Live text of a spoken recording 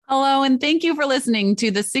and thank you for listening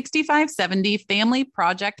to the 6570 Family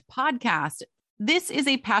Project podcast. This is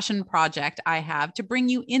a passion project I have to bring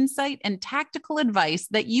you insight and tactical advice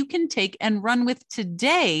that you can take and run with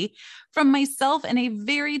today from myself and a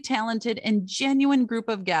very talented and genuine group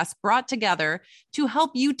of guests brought together to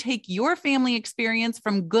help you take your family experience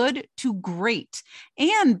from good to great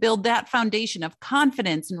and build that foundation of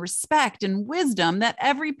confidence and respect and wisdom that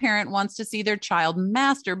every parent wants to see their child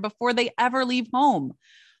master before they ever leave home.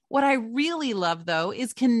 What I really love, though,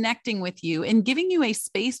 is connecting with you and giving you a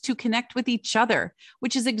space to connect with each other,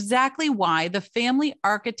 which is exactly why the Family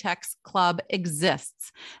Architects Club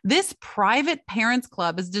exists. This private parents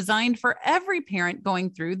club is designed for every parent going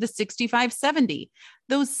through the 6570.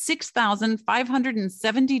 Those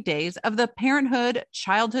 6,570 days of the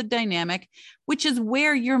parenthood-childhood dynamic, which is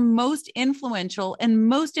where your most influential and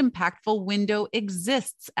most impactful window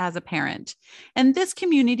exists as a parent. And this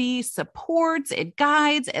community supports, it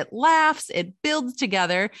guides, it laughs, it builds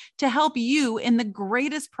together to help you in the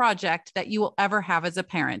greatest project that you will ever have as a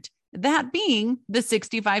parent. That being the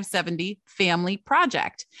 6570 Family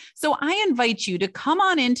Project. So I invite you to come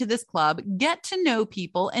on into this club, get to know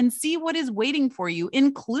people, and see what is waiting for you,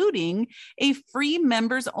 including a free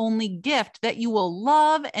members only gift that you will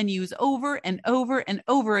love and use over and over and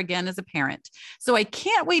over again as a parent. So I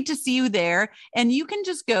can't wait to see you there. And you can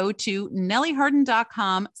just go to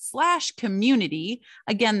nellieharden.com/community.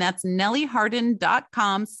 Again, that's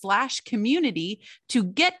nellieharden.com/community to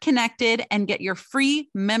get connected and get your free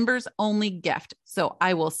members only gift. So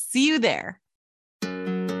I will see you there.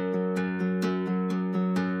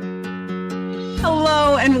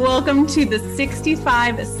 Hello, and welcome to the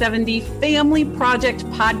 6570 Family Project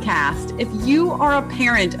podcast. If you are a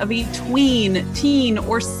parent of a tween, teen,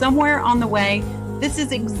 or somewhere on the way, this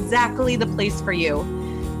is exactly the place for you.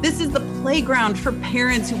 This is the playground for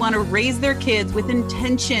parents who want to raise their kids with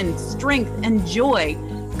intention, strength, and joy.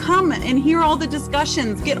 Come and hear all the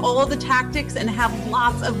discussions, get all the tactics, and have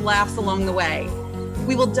lots of laughs along the way.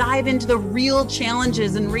 We will dive into the real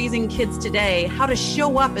challenges in raising kids today, how to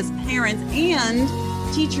show up as parents, and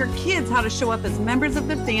teach your kids how to show up as members of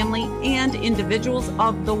the family and individuals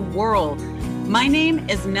of the world. My name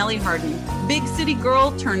is Nellie Harden, big city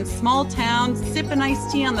girl turned small town, sipping iced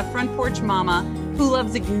tea on the front porch mama who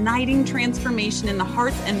loves igniting transformation in the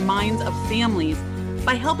hearts and minds of families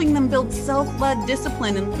by helping them build self-led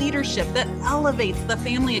discipline and leadership that elevates the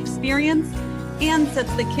family experience and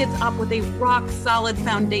sets the kids up with a rock-solid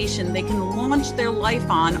foundation they can launch their life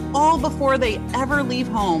on all before they ever leave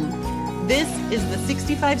home. This is the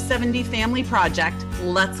 6570 Family Project.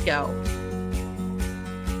 Let's go.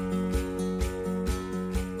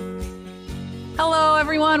 Hello,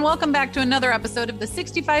 everyone. Welcome back to another episode of the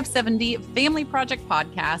 6570 Family Project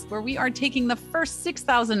podcast, where we are taking the first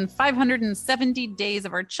 6,570 days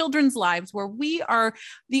of our children's lives, where we are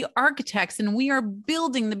the architects and we are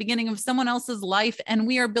building the beginning of someone else's life, and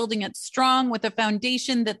we are building it strong with a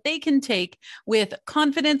foundation that they can take with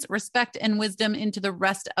confidence, respect, and wisdom into the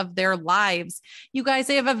rest of their lives. You guys,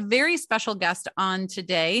 I have a very special guest on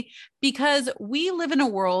today because we live in a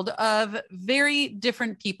world of very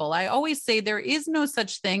different people. I always say there is no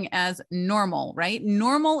such thing as normal, right?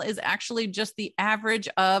 Normal is actually just the average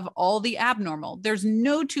of all the abnormal. There's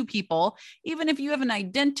no two people, even if you have an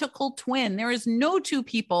identical twin, there is no two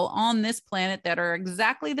people on this planet that are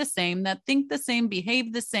exactly the same, that think the same,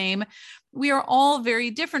 behave the same. We are all very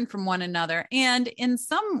different from one another. And in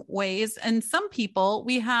some ways, and some people,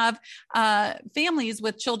 we have families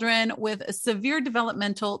with children with severe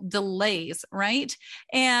developmental delays, right?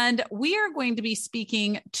 And we are going to be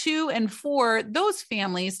speaking to and for those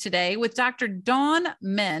families today with Dr. Dawn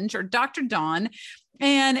Menge, or Dr. Dawn.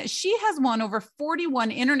 And she has won over 41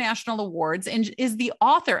 international awards and is the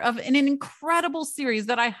author of an incredible series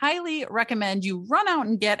that I highly recommend you run out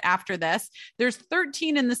and get after this. There's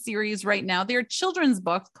 13 in the series right now. They're children's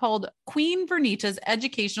books called Queen Vernita's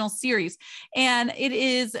Educational Series. And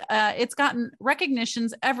it's gotten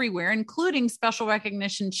recognitions everywhere, including special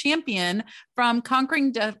recognition champion from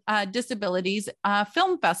Conquering Disabilities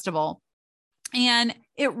Film Festival. And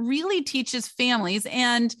it really teaches families,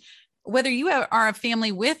 and whether you are a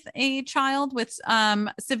family with a child with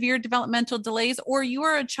severe developmental delays, or you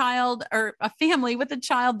are a child or a family with a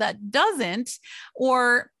child that doesn't,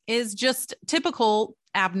 or is just typical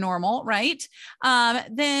abnormal, right?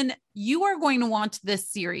 Then you are going to want this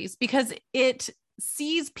series because it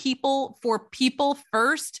sees people for people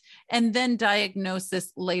first and then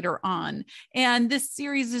diagnosis later on. And this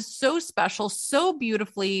series is so special, so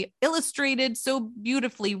beautifully illustrated, so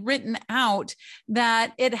beautifully written out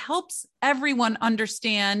that it helps everyone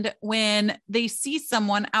understand when they see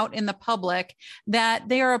someone out in the public that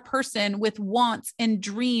they are a person with wants and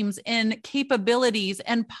dreams and capabilities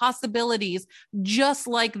and possibilities, just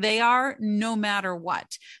like they are, no matter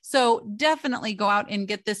what. So definitely go out and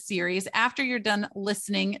get this series after you're done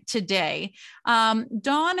listening today.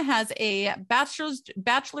 Dawn has a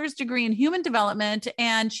bachelor's degree in human development,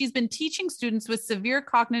 and she's been teaching students with severe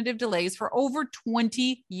cognitive delays for over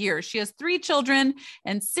 20 years. She has 3 children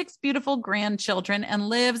and 6 beautiful grandchildren and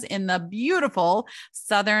lives in the beautiful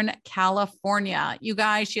Southern California. You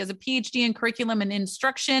guys, she has a PhD in curriculum and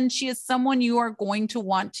instruction. She is someone you are going to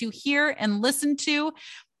want to hear and listen to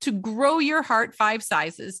grow your heart 5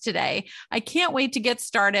 sizes today. I can't wait to get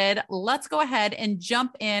started. Let's go ahead and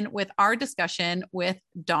jump in with our discussion with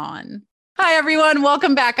Dawn. Hi, everyone.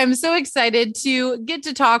 Welcome back. I'm so excited to get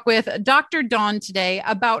to talk with Dr. Dawn today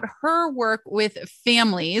about her work with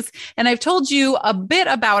families. And I've told you a bit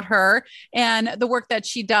about her and the work that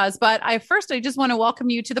she does, but I just want to welcome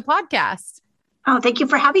you to the podcast. Oh, thank you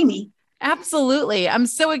for having me. Absolutely. I'm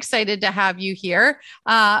so excited to have you here,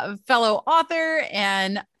 fellow author,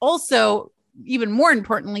 and also, even more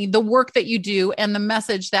importantly, the work that you do and the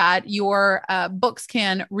message that your books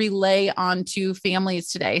can relay onto families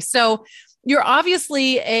today. So you're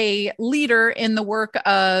obviously a leader in the work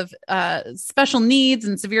of special needs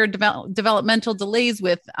and severe developmental delays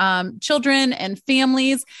with children and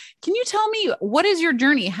families. Can you tell me, what is your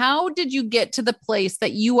journey? How did you get to the place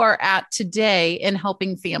that you are at today in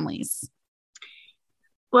helping families?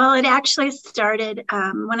 Well, it actually started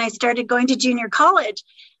when I started going to junior college.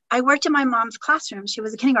 I worked in my mom's classroom. She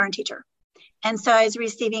was a kindergarten teacher. And so I was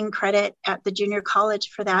receiving credit at the junior college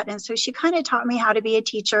for that. And so she kind of taught me how to be a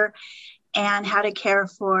teacher and how to care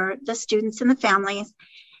for the students and the families.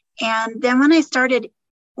 And then when I started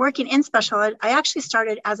working in special ed, I actually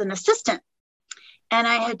started as an assistant. And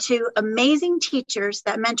I had 2 amazing teachers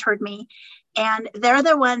that mentored me. And they're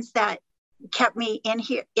the ones that kept me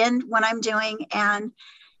in what I'm doing and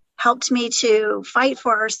helped me to fight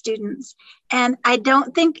for our students. And I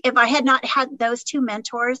don't think if I had not had those 2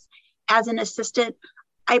 mentors as an assistant,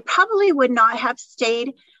 I probably would not have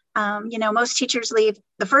stayed. Most teachers leave.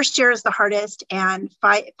 The first year is the hardest, and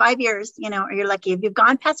 5 years, you're lucky. If you've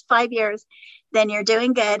gone past 5 years, then you're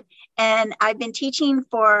doing good. And I've been teaching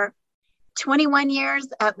for 21 years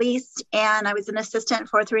at least, and I was an assistant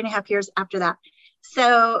for 3.5 years after that.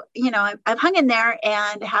 So, I've hung in there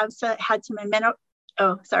and have had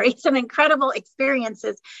some incredible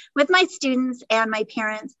experiences with my students and my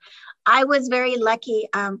parents. I was very lucky.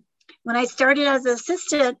 When I started as an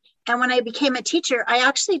assistant and when I became a teacher, I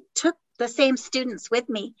actually took the same students with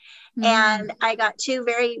me. Mm-hmm. And I got 2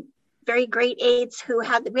 very, very great aides we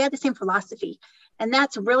had the same philosophy. And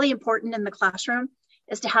that's really important in the classroom,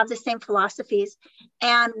 is to have the same philosophies.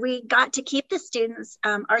 And we got to keep the students.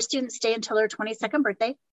 Our students stay until their 22nd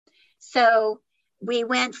birthday. So we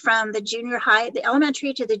went from the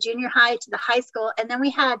elementary to the junior high to the high school. And then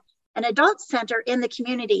we had an adult center in the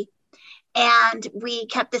community. And we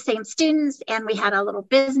kept the same students, and we had a little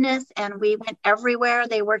business, and we went everywhere.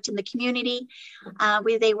 They worked in the community.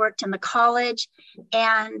 They worked in the college,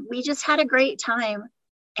 and we just had a great time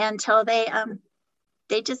until they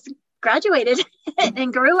just graduated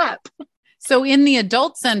and grew up. So in the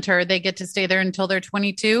adult center, they get to stay there until they're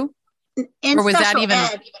 22? Or was that even?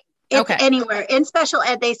 Okay. Anywhere. In special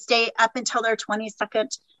ed, they stay up until their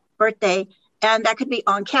 22nd birthday. And that could be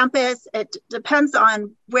on campus. It depends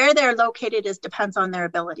on where they're located, depends on their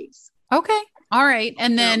abilities. Okay. All right.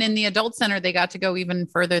 And then in the adult center, they got to go even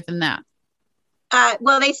further than that.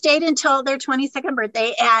 Well, they stayed until their 22nd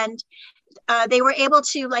birthday, and they were able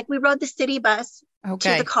to, we rode the city bus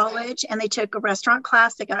to the college, and they took a restaurant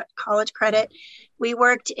class. They got college credit. We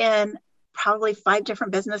worked in probably 5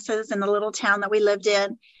 different businesses in the little town that we lived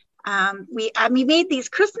in. We made these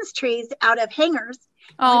Christmas trees out of hangers.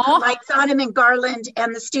 We put lights on them and garland,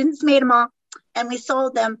 and the students made them all, and we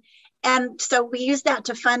sold them. And so we used that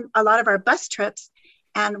to fund a lot of our bus trips.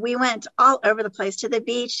 And we went all over the place, to the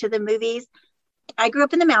beach, to the movies. I grew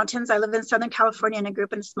up in the mountains. I live in Southern California, and I grew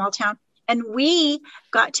up in a small town. And we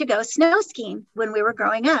got to go snow skiing when we were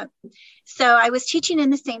growing up. So I was teaching in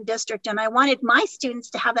the same district, and I wanted my students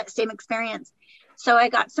to have that same experience. So I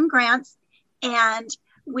got some grants, and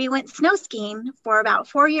we went snow skiing for about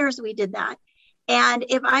 4 years. We did that. And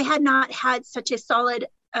if I had not had such a solid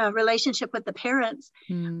relationship with the parents,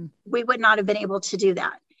 we would not have been able to do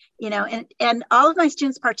that. And all of my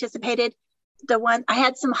students participated. I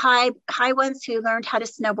had some high ones who learned how to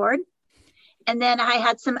snowboard. And then I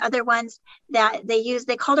had some other ones that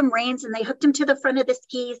they called them reins, and they hooked them to the front of the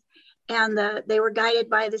skis, and they were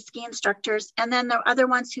guided by the ski instructors. And then the other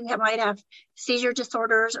ones who might have seizure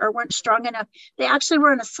disorders or weren't strong enough, they actually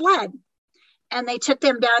were in a sled, and they took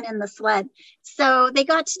them down in the sled. So they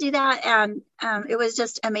got to do that, and it was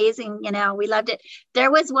just amazing. We loved it.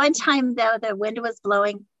 There was one time, though, the wind was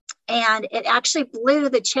blowing, and it actually blew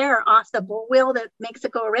the chair off the wheel that makes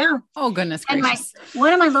it go around. Oh, goodness gracious. And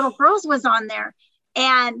one of my little girls was on there.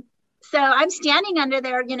 And so I'm standing under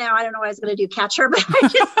there, I don't know what I was going to do, catch her, but I'm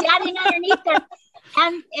just standing underneath there.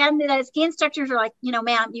 And the ski instructors are like,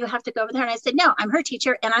 ma'am, you have to go over there. And I said, no, I'm her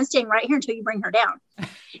teacher, and I'm staying right here until you bring her down.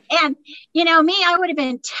 And, me, I would have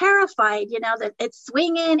been terrified, that it's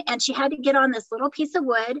swinging, and she had to get on this little piece of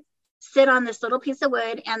wood, sit on this little piece of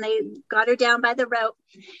wood, and they got her down by the rope.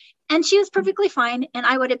 And she was perfectly fine. And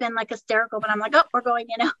I would have been like hysterical, but I'm like, oh, we're going,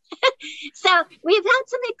 So we've had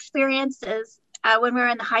some experiences when we were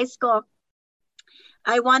in the high school.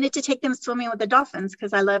 I wanted to take them swimming with the dolphins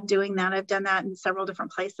because I love doing that. I've done that in several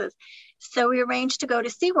different places. So we arranged to go to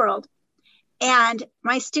SeaWorld. And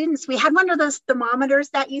my students, we had one of those thermometers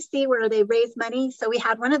that you see where they raise money. So we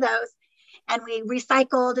had one of those, and we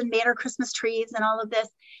recycled and made our Christmas trees and all of this.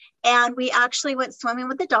 And we actually went swimming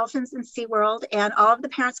with the dolphins in SeaWorld, and all of the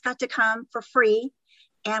parents got to come for free.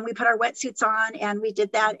 And we put our wetsuits on, and we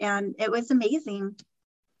did that. And it was amazing.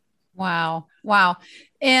 Wow. Wow.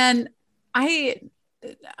 And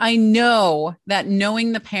I know that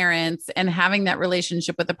knowing the parents and having that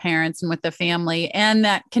relationship with the parents and with the family and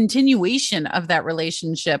that continuation of that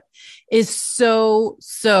relationship is so,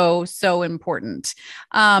 so, so important.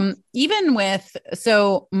 Even with,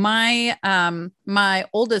 so my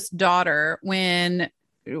oldest daughter, when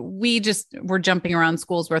we just were jumping around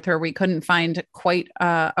schools with her, we couldn't find quite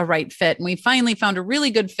a right fit. And we finally found a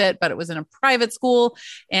really good fit, but it was in a private school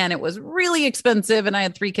and it was really expensive. And I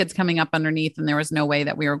had 3 kids coming up underneath, and there was no way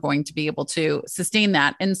that we were going to be able to sustain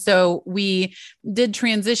that. And so we did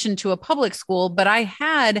transition to a public school, but I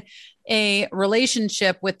had a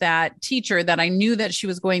relationship with that teacher that I knew that she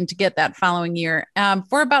was going to get that following year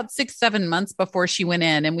for about 6-7 months before she went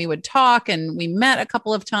in. And we would talk, and we met a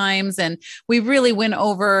couple of times, and we really went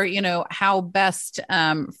over, how best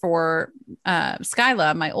for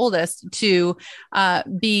Skyla, my oldest, to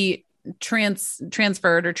be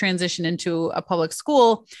transferred or transitioned into a public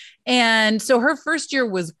school. And so her first year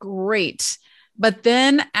was great. But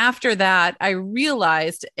then after that, I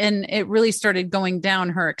realized, and it really started going down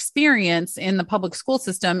her experience in the public school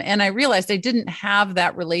system. And I realized I didn't have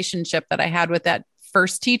that relationship that I had with that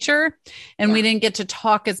first teacher, and we didn't get to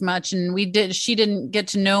talk as much. And she didn't get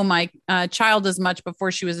to know my child as much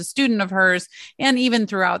before she was a student of hers, and even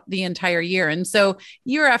throughout the entire year. And so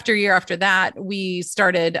year after that, we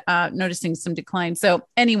started noticing some decline. So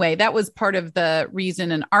anyway, that was part of the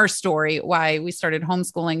reason in our story why we started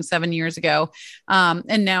homeschooling 7 years ago.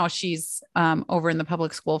 And now she's over in the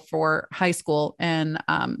public school for high school, and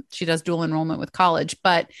she does dual enrollment with college.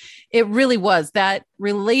 But it really was that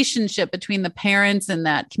relationship between the parents and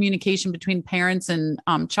that communication between parents and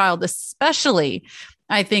child, especially,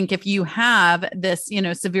 I think, if you have this,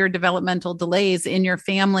 severe developmental delays in your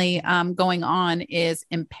family going on, is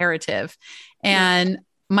imperative. And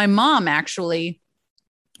my mom actually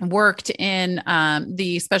worked in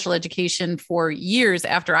the special education for years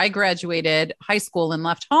after I graduated high school and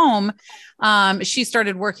left home. She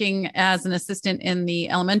started working as an assistant in the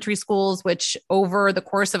elementary schools, which over the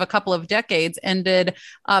course of a couple of decades ended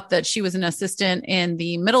up that she was an assistant in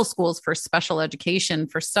the middle schools for special education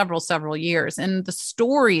for several years. And the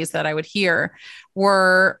stories that I would hear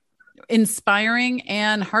were inspiring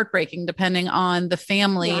and heartbreaking, depending on the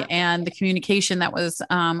family and the communication that was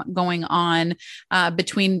going on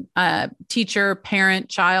between teacher, parent,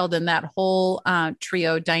 child, and that whole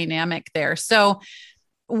trio dynamic there. So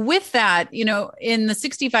with that, in the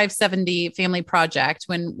 6570 family project,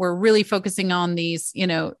 when we're really focusing on these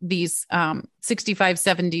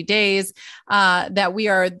 6570 days, that we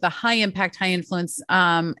are the high impact, high influence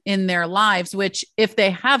in their lives, which if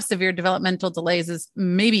they have severe developmental delays is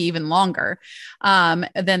maybe even longer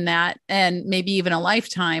than that, and maybe even a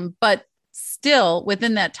lifetime. But still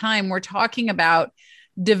within that time, we're talking about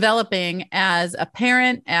developing as a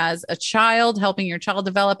parent, as a child, helping your child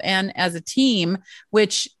develop, and as a team,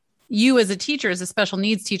 which you as a teacher, as a special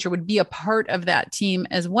needs teacher, would be a part of that team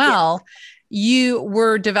as well. Yes. You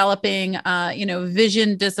were developing,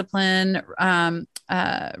 vision, discipline,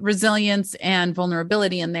 resilience and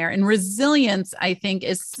vulnerability in there. And resilience, I think,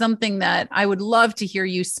 is something that I would love to hear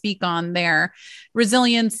you speak on there.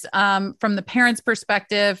 Resilience from the parent's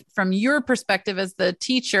perspective, from your perspective as the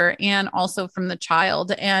teacher, and also from the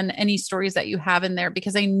child, and any stories that you have in there,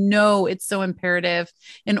 because I know it's so imperative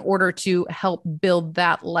in order to help build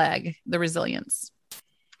that leg, the resilience.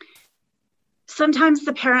 Sometimes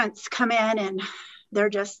the parents come in and they're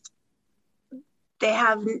just, they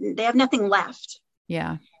have nothing left.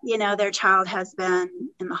 Yeah. You know, their child has been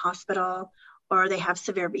in the hospital, or they have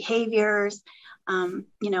severe behaviors. You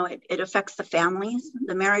know, it affects the families,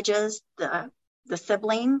 the marriages, the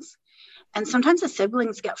siblings. And sometimes the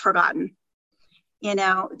siblings get forgotten, you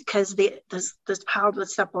know, because this child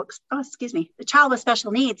with the child with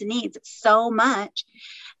special needs it so much.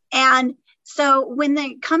 And so when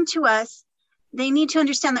they come to us, they need to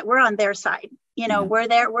understand that we're on their side. You know, we're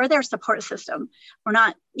their support system. We're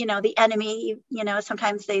not, you know, the enemy. You know,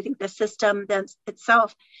 sometimes they think the system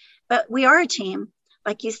itself, but we are a team.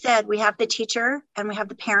 Like you said, we have the teacher and we have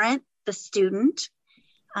the parent, the student.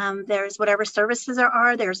 There's whatever services there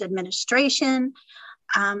are. There's administration.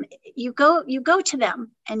 You go to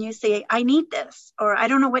them and you say, I need this, or I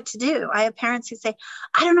don't know what to do. I have parents who say,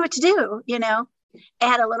 I don't know what to do. You know, I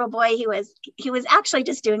had a little boy, he was actually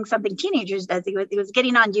just doing something teenagers does. He was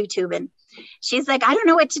getting on YouTube, and she's like, I don't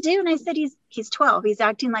know what to do. And I said, he's 12. He's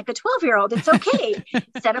acting like a 12-year-old. It's okay.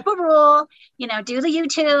 Set up a rule, you know, do the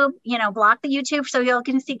YouTube, you know, block the YouTube so you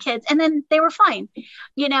can see kids. And then they were fine,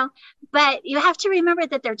 you know, but you have to remember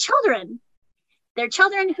that they're children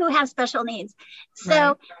who have special needs. So,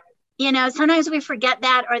 right. You know, sometimes we forget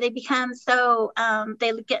that, or they become so,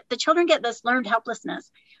 the children get this learned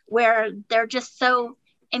helplessness where they're just so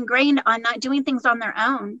ingrained on not doing things on their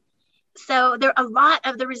own. So there are a lot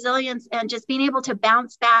of the resilience and just being able to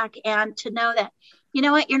bounce back and to know that, you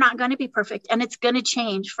know what, you're not going to be perfect and it's going to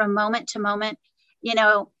change from moment to moment. You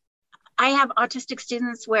know, I have autistic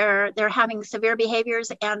students where they're having severe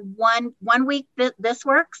behaviors, and one week this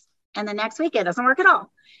works and the next week it doesn't work at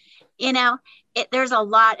all. You know, there's a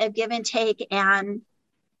lot of give and take, and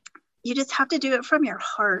you just have to do it from your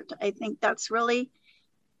heart. I think that's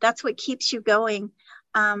what keeps you going.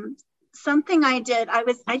 Something I did,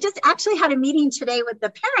 I just actually had a meeting today with the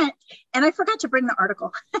parent, and I forgot to bring the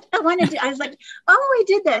article. I was like, oh, I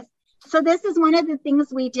did this. So this is one of the things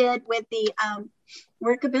we did with the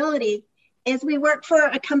workability is we work for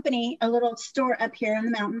a company, a little store up here in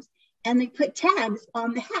the mountains, and they put tags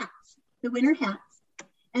on the hats, the winter hats.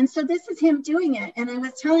 And so this is him doing it. And I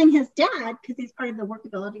was telling his dad, because he's part of the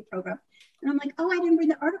workability program. And I'm like, oh, I didn't bring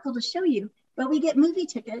the article to show you. But we get movie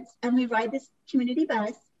tickets and we ride this community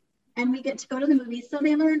bus and we get to go to the movies. So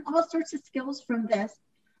they learn all sorts of skills from this.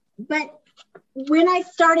 But when I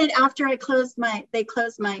started, after they closed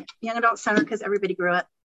my young adult center because everybody grew up,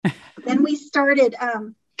 then we started,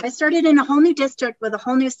 I started in a whole new district with a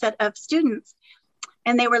whole new set of students,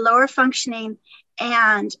 and they were lower functioning.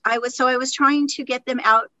 And I was trying to get them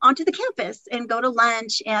out onto the campus and go to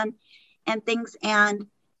lunch and things. And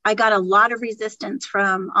I got a lot of resistance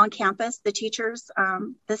from on campus, the teachers,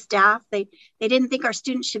 the staff. They didn't think our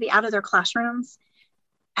students should be out of their classrooms.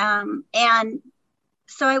 And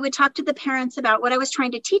so I would talk to the parents about what I was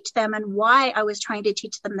trying to teach them and why I was trying to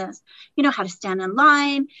teach them this. You know, how to stand in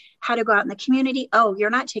line, how to go out in the community. Oh, you're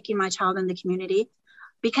not taking my child in the community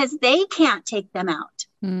because they can't take them out.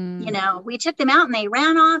 Mm. You know, we took them out and they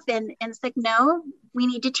ran off, and it's like, no, we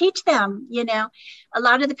need to teach them. You know, a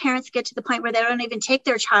lot of the parents get to the point where they don't even take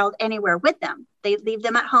their child anywhere with them. They leave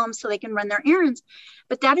them at home so they can run their errands,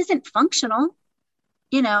 but that isn't functional.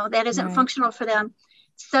 You know, that isn't right. Functional for them.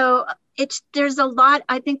 So there's a lot,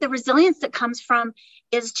 I think the resilience that comes from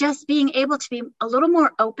is just being able to be a little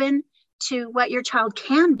more open to what your child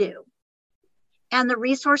can do and the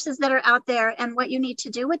resources that are out there and what you need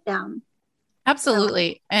to do with them.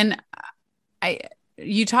 Absolutely. And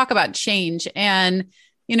you talk about change, and,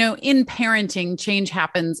 you know, in parenting, change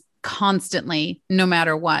happens constantly, no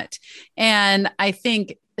matter what. And I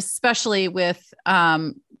think especially with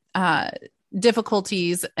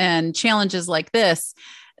difficulties and challenges like this,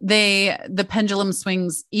 the pendulum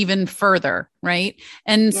swings even further. Right.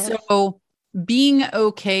 And yes. So being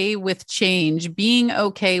okay with change, being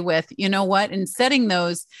okay with, you know what, and setting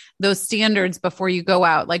those standards before you go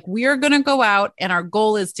out. Like, we are going to go out and our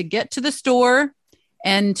goal is to get to the store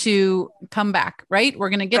and to come back, right? We're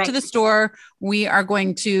going to get right. to the store. We are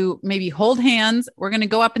going to maybe hold hands. We're going to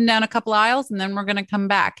go up and down a couple aisles, and then we're going to come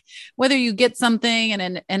back. Whether you get something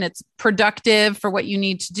and it's productive for what you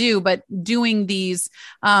need to do, but doing these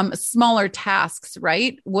smaller tasks,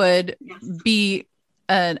 right, would yes. be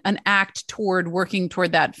an act toward working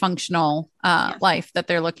toward that functional Yes. life that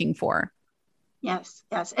they're looking for. Yes.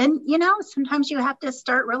 Yes. And, sometimes you have to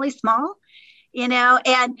start really small, but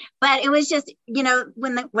it was just,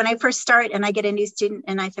 when I first start and I get a new student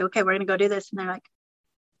and I say, okay, we're going to go do this. And they're like,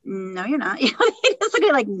 no, you're not. They just look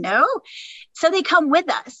at like, no. So they come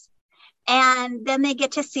with us. And then they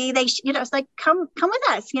get to see, it's like, come with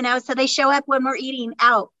us, so they show up when we're eating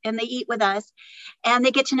out and they eat with us and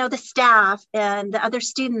they get to know the staff and the other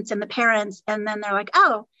students and the parents. And then they're like,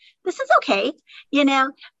 oh, this is okay,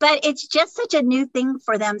 but it's just such a new thing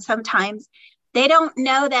for them. Sometimes they don't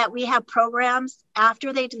know that we have programs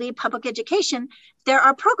after they leave public education. There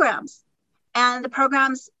are programs, and the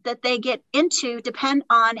programs that they get into depend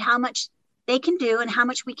on how much they can do and how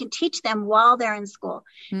much we can teach them while they're in school.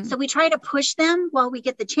 Mm-hmm. So we try to push them while we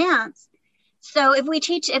get the chance. So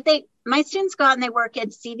my students go out and they work at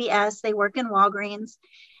CVS, they work in Walgreens.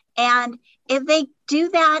 And if they do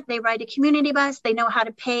that, they ride a community bus, they know how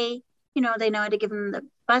to pay, they know how to give them the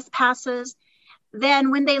bus passes. Then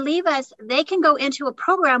when they leave us, they can go into a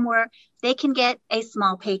program where they can get a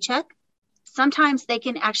small paycheck. Sometimes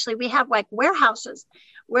we have like warehouses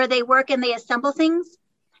where they work and they assemble things.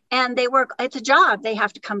 And they work, it's a job. They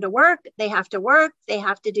have to come to work. They have to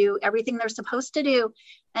do everything they're supposed to do.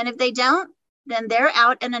 And if they don't, then they're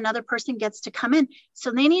out and another person gets to come in.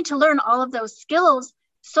 So they need to learn all of those skills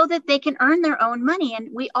so that they can earn their own money. And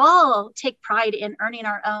we all take pride in earning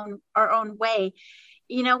our own way.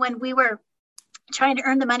 When we were trying to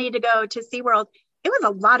earn the money to go to SeaWorld, it was a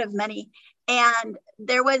lot of money. And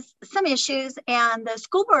there was some issues, and the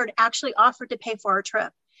school board actually offered to pay for our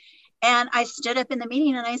trip. And I stood up in the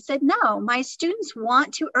meeting and I said, no, my students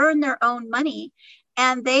want to earn their own money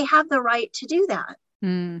and they have the right to do that.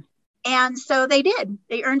 Mm. And so they did.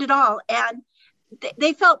 They earned it all. And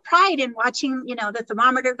they felt pride in watching, the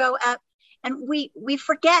thermometer go up. And we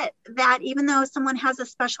forget that even though someone has a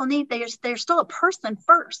special need, they're still a person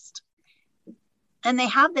first. And they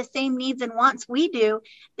have the same needs and wants we do.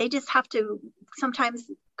 They just have to sometimes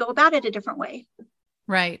go about it a different way.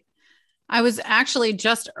 Right. I was actually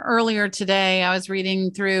just earlier today, I was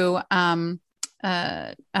reading through an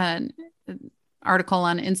article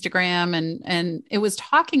on Instagram and it was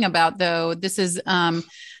talking about, though, this is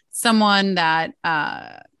someone that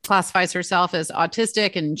classifies herself as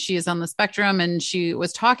autistic and she is on the spectrum. And she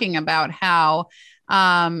was talking about how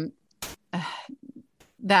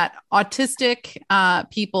that autistic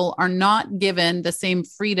people are not given the same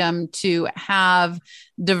freedom to have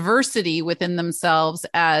diversity within themselves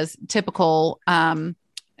as typical,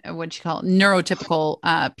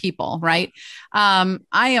 neurotypical people, right? I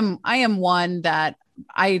am one that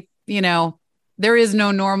there is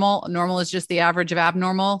no normal. Normal is just the average of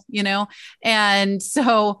abnormal, and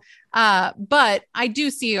so. But I do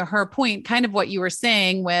see her point, kind of what you were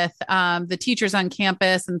saying with the teachers on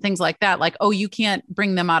campus and things like that. Like, oh, you can't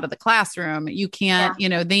bring them out of the classroom. You can't,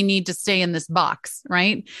 they need to stay in this box,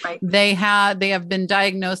 right? They have been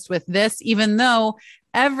diagnosed with this, even though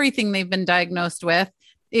everything they've been diagnosed with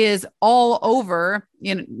is all over,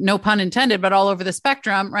 no pun intended, but all over the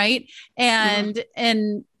spectrum, right? And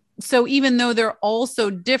so even though they're all so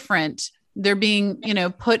different, they're being,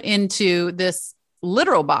 put into this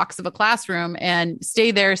literal box of a classroom and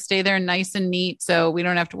stay there nice and neat. So we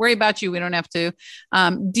don't have to worry about you. We don't have to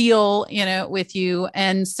deal, with you.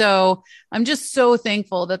 And so I'm just so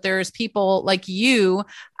thankful that there's people like you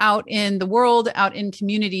out in the world, out in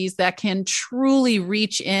communities that can truly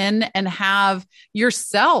reach in and have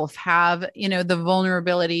yourself have, the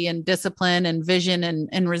vulnerability and discipline and vision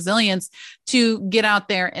and resilience to get out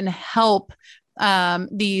there and help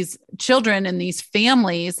these children and these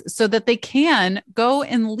families so that they can go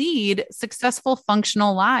and lead successful,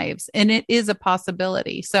 functional lives. And it is a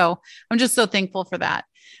possibility. So I'm just so thankful for that.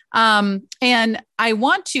 And I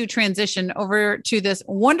want to transition over to this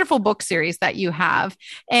wonderful book series that you have.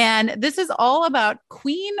 And this is all about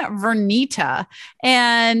Queen Vernita.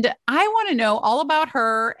 And I want to know all about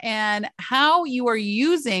her and how you are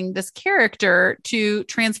using this character to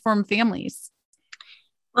transform families.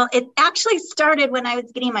 Well, it actually started when I was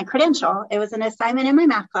getting my credential. It was an assignment in my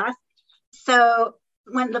math class. So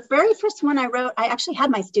when the very first one I wrote, I actually had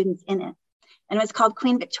my students in it, and it was called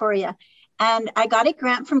Queen Victoria. And I got a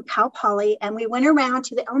grant from Cal Poly, and we went around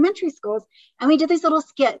to the elementary schools and we did these little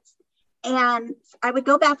skits. And I would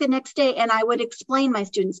go back the next day and I would explain my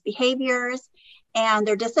students' behaviors and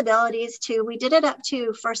their disabilities too. We did it up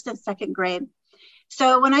to first and second grade.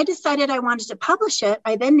 So when I decided I wanted to publish it,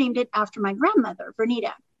 I then named it after my grandmother,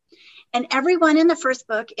 Vernita. And everyone in the first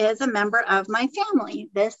book is a member of my family.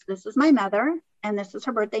 This is my mother, and this is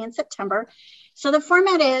her birthday in September. So the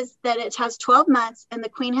format is that it has 12 months and the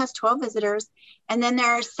queen has 12 visitors. And then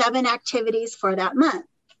there are 7 activities for that month.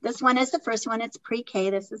 This one is the first one. It's pre-K.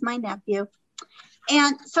 This is my nephew.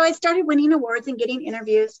 And so I started winning awards and getting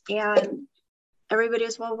interviews, and everybody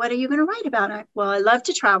was, well, what are you going to write about? Well, I love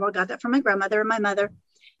to travel. I got that from my grandmother and my mother.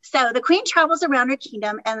 So the queen travels around her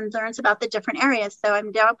kingdom and learns about the different areas. So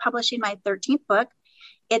I'm now publishing my 13th book.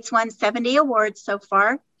 It's won 70 awards so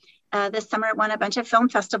far. This summer it won a bunch of film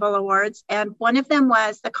festival awards. And one of them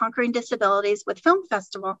was the Conquering Disabilities with Film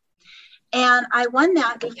Festival. And I won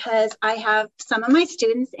that because I have some of my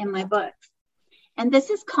students in my books. And this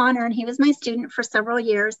is Connor, and he was my student for several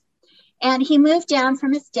years. And he moved down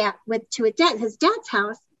from his dad his dad's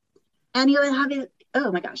house. And he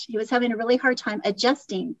was having a really hard time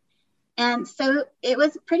adjusting. And so it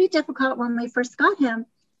was pretty difficult when we first got him.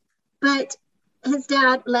 But his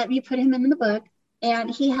dad let me put him in the book, and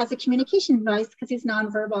he has a communication device because he's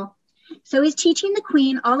nonverbal. So he's teaching the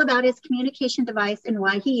queen all about his communication device and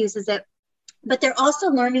why he uses it. But they're also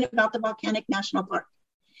learning about the Volcanic National Park.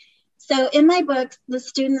 So in my books, the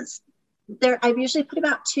students, I usually put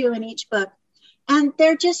about 2 in each book. And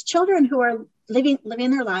they're just children who are living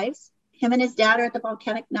their lives. Him and his dad are at the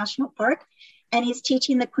Volcanic National Park, and he's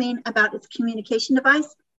teaching the queen about its communication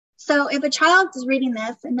device. So if a child is reading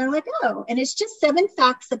this and they're like, oh, and it's just 7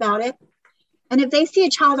 facts about it. And if they see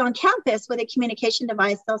a child on campus with a communication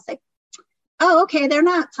device, they'll say, oh, okay, they're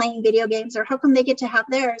not playing video games, or how come they get to have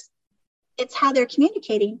theirs? It's how they're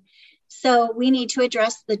communicating. So we need to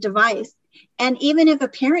address the device. And even if a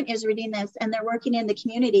parent is reading this and they're working in the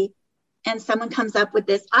community and someone comes up with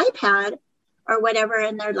this iPad or whatever,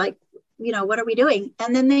 and they're like, what are we doing?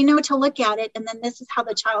 And then they know to look at it. And then this is how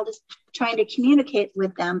the child is trying to communicate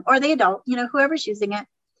with them, or the adult, whoever's using it.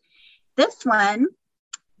 This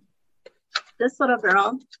little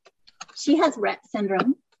girl, she has Rett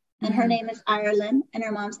syndrome, and her name is Ireland, and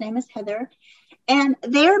her mom's name is Heather. And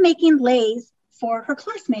they're making lays for her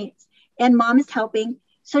classmates, and mom is helping.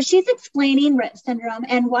 So she's explaining Rett syndrome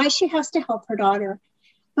and why she has to help her daughter.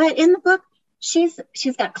 But in the book, she's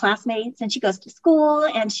got classmates, and she goes to school,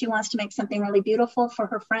 and she wants to make something really beautiful for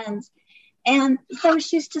her friends. And so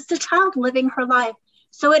she's just a child living her life.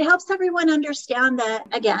 So it helps everyone understand that,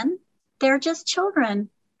 again, they're just children.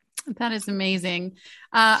 That is amazing.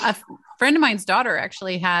 A friend of mine's daughter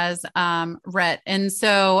actually has Rett. And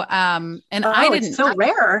so, I didn't, it's so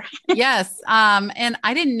rare. Yes. And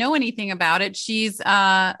I didn't know anything about it. She's,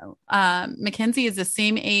 Mackenzie is the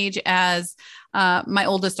same age as my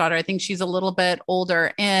oldest daughter. I think she's a little bit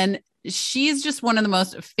older, and she's just one of the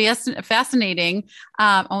most fascinating,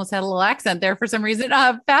 almost had a little accent there for some reason,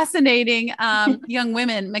 fascinating young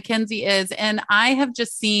women Mackenzie is. And I have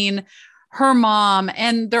just seen her mom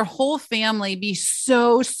and their whole family be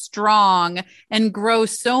so strong and grow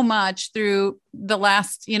so much through the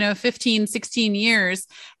last, 15, 16 years.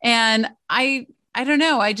 And I don't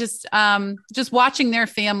know. I just watching their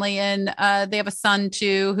family, and they have a son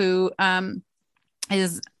too, who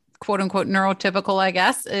is quote unquote neurotypical, I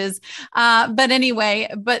guess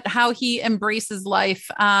but how he embraces life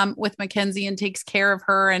with Mackenzie and takes care of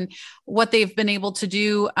her, and what they've been able to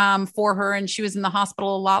do for her. And she was in the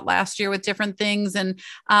hospital a lot last year with different things. And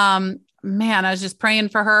man, I was just praying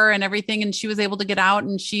for her and everything. And she was able to get out,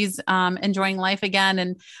 and she's enjoying life again.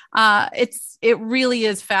 And it really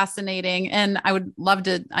is fascinating. And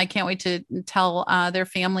I can't wait to tell their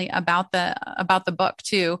family about the book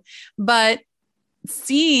too. But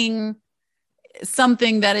seeing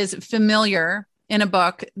something that is familiar in a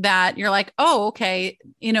book that you're like, oh, okay.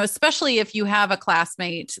 Especially if you have a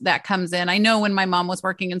classmate that comes in. I know when my mom was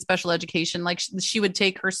working in special education, like she would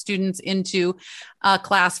take her students into a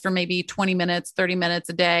class for maybe 20 minutes, 30 minutes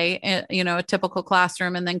a day, a typical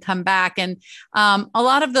classroom, and then come back. And a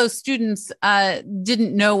lot of those students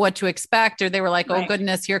didn't know what to expect, or they were like, oh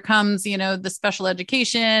goodness, here comes, the special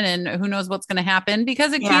education, and who knows what's going to happen,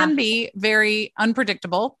 because it can be very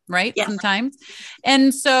unpredictable, right? Yes. Sometimes.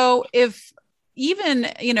 And so if even,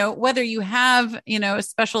 whether you have, a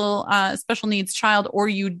special needs child or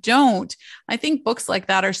you don't, I think books like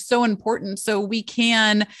that are so important. So we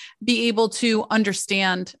can be able to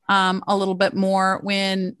understand a little bit more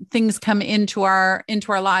when things come into our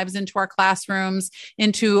lives, into our classrooms,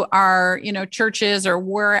 into our, churches or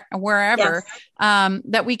wherever,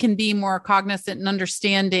 that we can be more cognizant and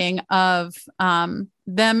understanding of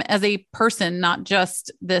them as a person, not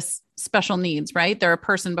just this special needs, right? They're a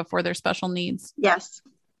person before their special needs. Yes.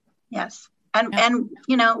 And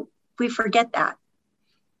we forget that.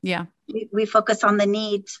 Yeah. We focus on the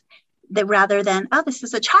needs. rather than, oh, this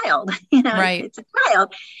is a child, Right. it's a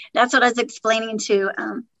child. That's what I was explaining to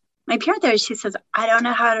my parent there. She says, I don't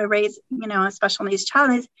know how to raise, a special needs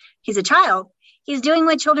child. He's a child. He's doing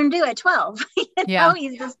what children do at 12. Yeah.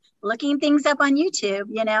 He's just looking things up on YouTube,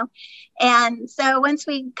 And so once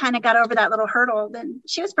we kind of got over that little hurdle, then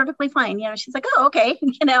she was perfectly fine. She's like, oh, okay,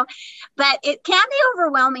 but it can be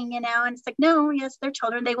overwhelming, and it's like, no, yes, they're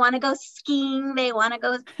children. They want to go skiing. They want to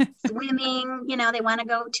go swimming, they want to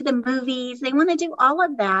go to the movies. They want to do all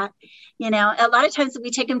of that. A lot of times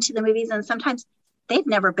we take them to the movies, and sometimes they've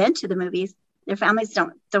never been to the movies. Their families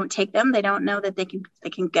don't take them. They don't know that they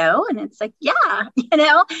can go. And it's like, yeah,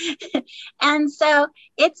 and so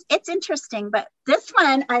it's interesting. But this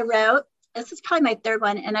one I wrote, this is probably my third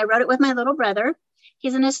one. And I wrote it with my little brother.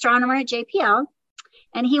 He's an astronomer at JPL.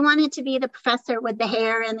 And he wanted to be the professor with the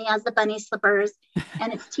hair and he has the bunny slippers.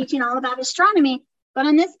 And it's teaching all about astronomy. But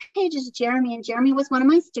on this page is Jeremy. And Jeremy was one of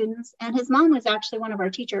my students. And his mom was actually one of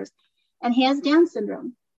our teachers. And he has Down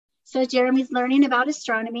syndrome. So Jeremy's learning about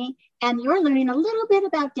astronomy and you're learning a little bit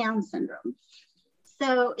about Down syndrome.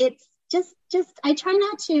 So it's just I try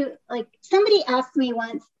not to, somebody asked me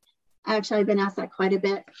once, actually I've been asked that quite a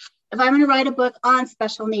bit, if I'm going to write a book on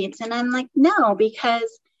special needs. And I'm like, no,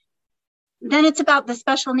 because then it's about the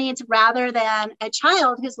special needs rather than a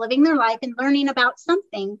child who's living their life and learning about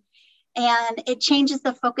something. And it changes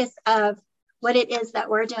the focus of what it is that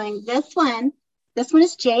we're doing. This one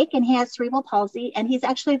is Jake, and he has cerebral palsy, and he's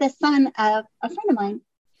actually the son of a friend of mine.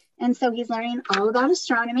 And so he's learning all about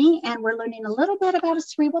astronomy, and we're learning a little bit about a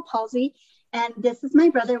cerebral palsy. And this is my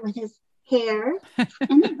brother with his hair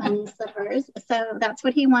and the bunny slippers. So that's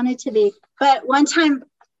what he wanted to be. But one time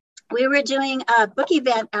we were doing a book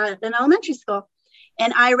event at an elementary school,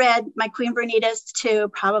 and I read my Queen Bernitas to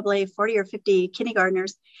probably 40 or 50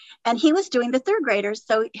 kindergartners, and he was doing the third graders.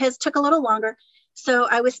 So his took a little longer. So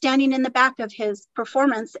I was standing in the back of his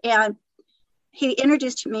performance and he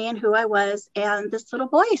introduced me and who I was. And this little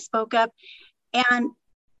boy spoke up and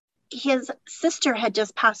his sister had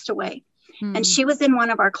just passed away. And she was in one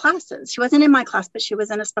of our classes. She wasn't in my class, but she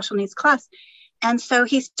was in a special needs class. And so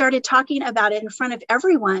he started talking about it in front of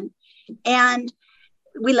everyone. And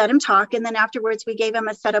we let him talk. And then afterwards, we gave him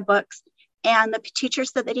a set of books. And the teacher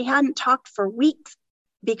said that he hadn't talked for weeks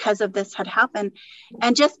because of this had happened.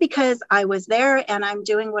 And just because I was there and I'm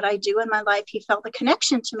doing what I do in my life, he felt a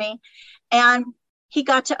connection to me. And he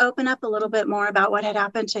got to open up a little bit more about what had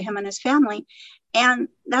happened to him and his family. And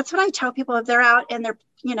that's what I tell people if they're out and they're,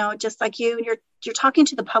 just like you, and you're talking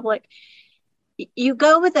to the public, you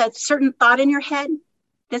go with a certain thought in your head.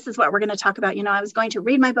 This is what we're going to talk about. I was going to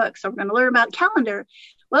read my book, so we're going to learn about calendar.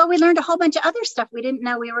 Well, we learned a whole bunch of other stuff we didn't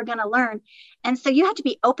know we were going to learn. And so you have to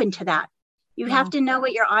be open to that. You have to know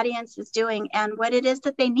what your audience is doing and what it is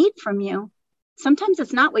that they need from you. Sometimes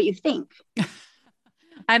it's not what you think.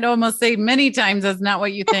 I'd almost say many times it's not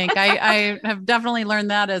what you think. I have definitely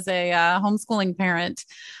learned that as a homeschooling parent.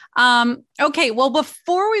 Okay. Well,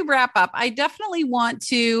 before we wrap up, I definitely want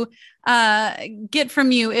to get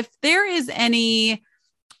from you if there is any,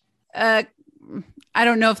 I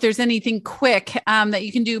don't know if there's anything quick that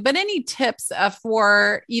you can do, but any tips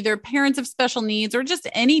for either parents of special needs or just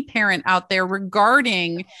any parent out there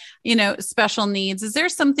regarding, special needs. Is there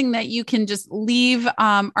something that you can just leave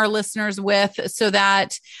our listeners with so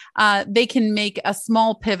that they can make a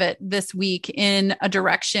small pivot this week in a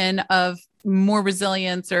direction of more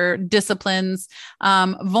resilience or disciplines,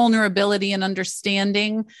 vulnerability and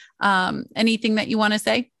understanding? Anything that you want to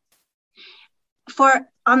say?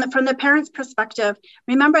 From the parent's perspective,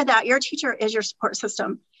 remember that your teacher is your support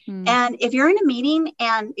system. And if you're in a meeting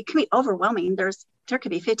and it can be overwhelming, there could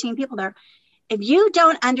be 15 people there. If you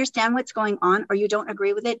don't understand what's going on or you don't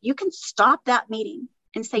agree with it, you can stop that meeting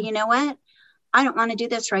and say, you know what? I don't want to do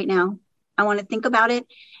this right now. I want to think about it.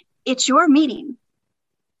 It's your meeting.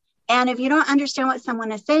 And if you don't understand what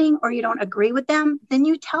someone is saying or you don't agree with them, then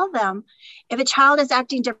you tell them. If a child is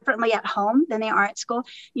acting differently at home than they are at school,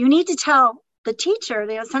 you need to tell the teacher.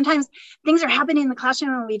 Sometimes things are happening in the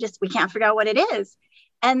classroom and we can't figure out what it is.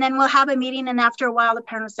 And then we'll have a meeting, and after a while the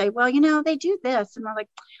parent will say, well, they do this. And we're like,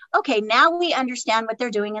 okay, now we understand what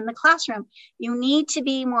they're doing in the classroom. You need to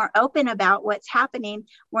be more open about what's happening.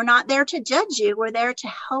 We're not there to judge you. We're there to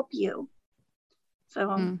help you.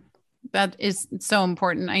 So that is so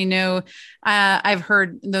important. I know I've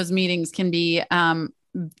heard those meetings can be,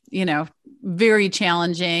 very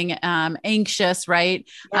challenging, anxious, right?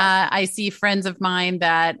 Yes. I see friends of mine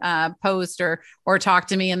that post or talk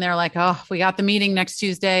to me and they're like, oh, we got the meeting next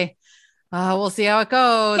Tuesday. We'll see how it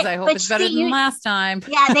goes. I hope it's better than last time.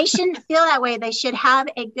 Yeah, they shouldn't feel that way. They should have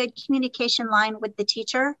a good communication line with the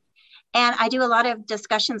teacher. And I do a lot of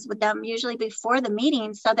discussions with them, usually before the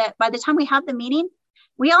meeting, so that by the time we have the meeting,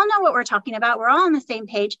 we all know what we're talking about. We're all on the same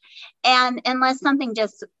page. And unless something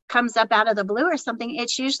just comes up out of the blue or something,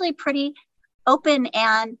 it's usually pretty open.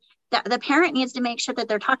 And the parent needs to make sure that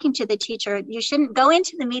they're talking to the teacher. You shouldn't go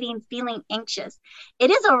into the meeting feeling anxious.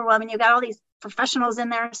 It is overwhelming. You've got all these professionals in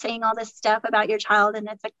there saying all this stuff about your child, and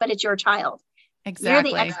it's like, but it's your child.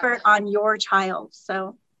 Exactly. You're the expert on your child.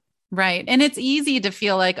 So right. And it's easy to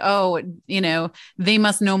feel like, oh, they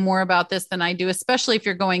must know more about this than I do, especially if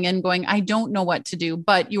you're going, I don't know what to do,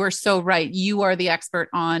 but you are so right. You are the expert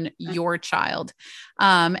on your child.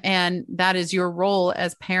 And that is your role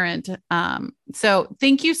as parent. So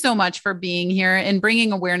thank you so much for being here and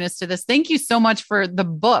bringing awareness to this. Thank you so much for the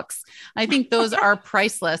books. I think those are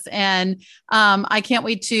priceless. And I can't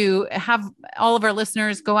wait to have all of our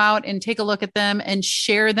listeners go out and take a look at them and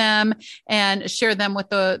share them with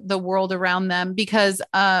the world around them, because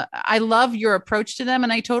I love your approach to them.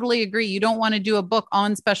 And I totally agree. You don't want to do a book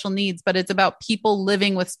on special needs, but it's about people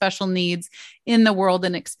living with special needs in the world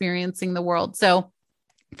and experiencing the world. So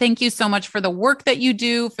thank you so much for the work that you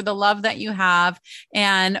do, for the love that you have,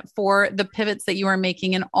 and for the pivots that you are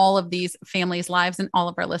making in all of these families' lives and all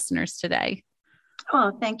of our listeners today.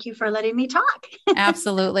 Oh, thank you for letting me talk.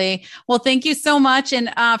 Absolutely. Well, thank you so much. And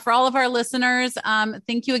for all of our listeners,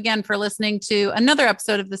 thank you again for listening to another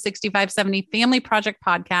episode of the 6570 Family Project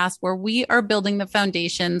podcast, where we are building the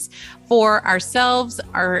foundations for ourselves,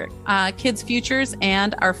 our kids' futures,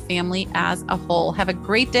 and our family as a whole. Have a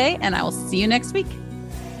great day, and I will see you next week.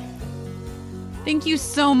 Thank you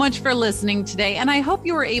so much for listening today, and I hope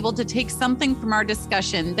you were able to take something from our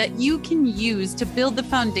discussion that you can use to build the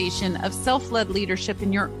foundation of self-led leadership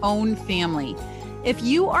in your own family. If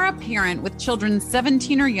you are a parent with children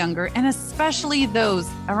 17 or younger, and especially those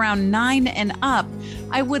around 9 and up,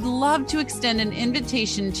 I would love to extend an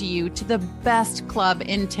invitation to you to the best club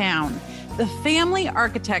in town. The Family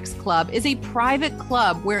Architects Club is a private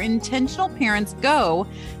club where intentional parents go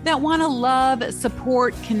that want to love,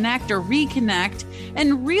 support, connect, or reconnect,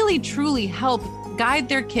 and really truly help guide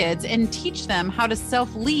their kids and teach them how to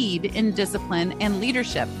self-lead in discipline and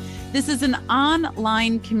leadership. This is an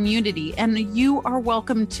online community, and you are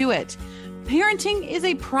welcome to it. Parenting is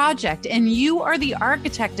a project, and you are the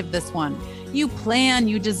architect of this one. You plan,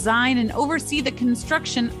 you design, and oversee the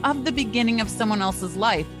construction of the beginning of someone else's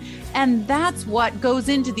life. And that's what goes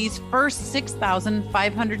into these first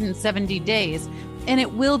 6,570 days. And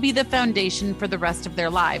it will be the foundation for the rest of their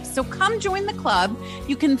lives. So come join the club.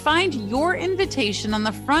 You can find your invitation on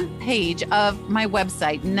the front page of my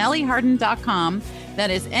website, nellieharden.com. That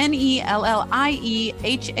is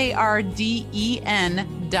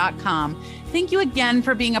NELLIEHARDEN.com. Thank you again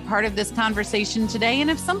for being a part of this conversation today. And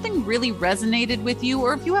if something really resonated with you,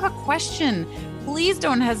 or if you have a question, please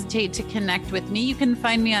don't hesitate to connect with me. You can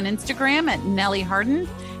find me on Instagram at Nellie Harden.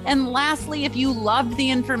 And lastly, if you loved the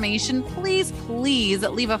information, please leave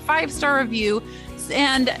a 5-star review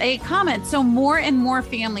and a comment so more and more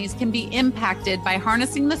families can be impacted by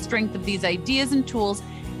harnessing the strength of these ideas and tools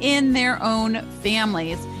in their own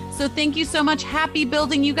families. So thank you so much. Happy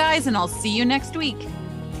building, you guys, and I'll see you next week.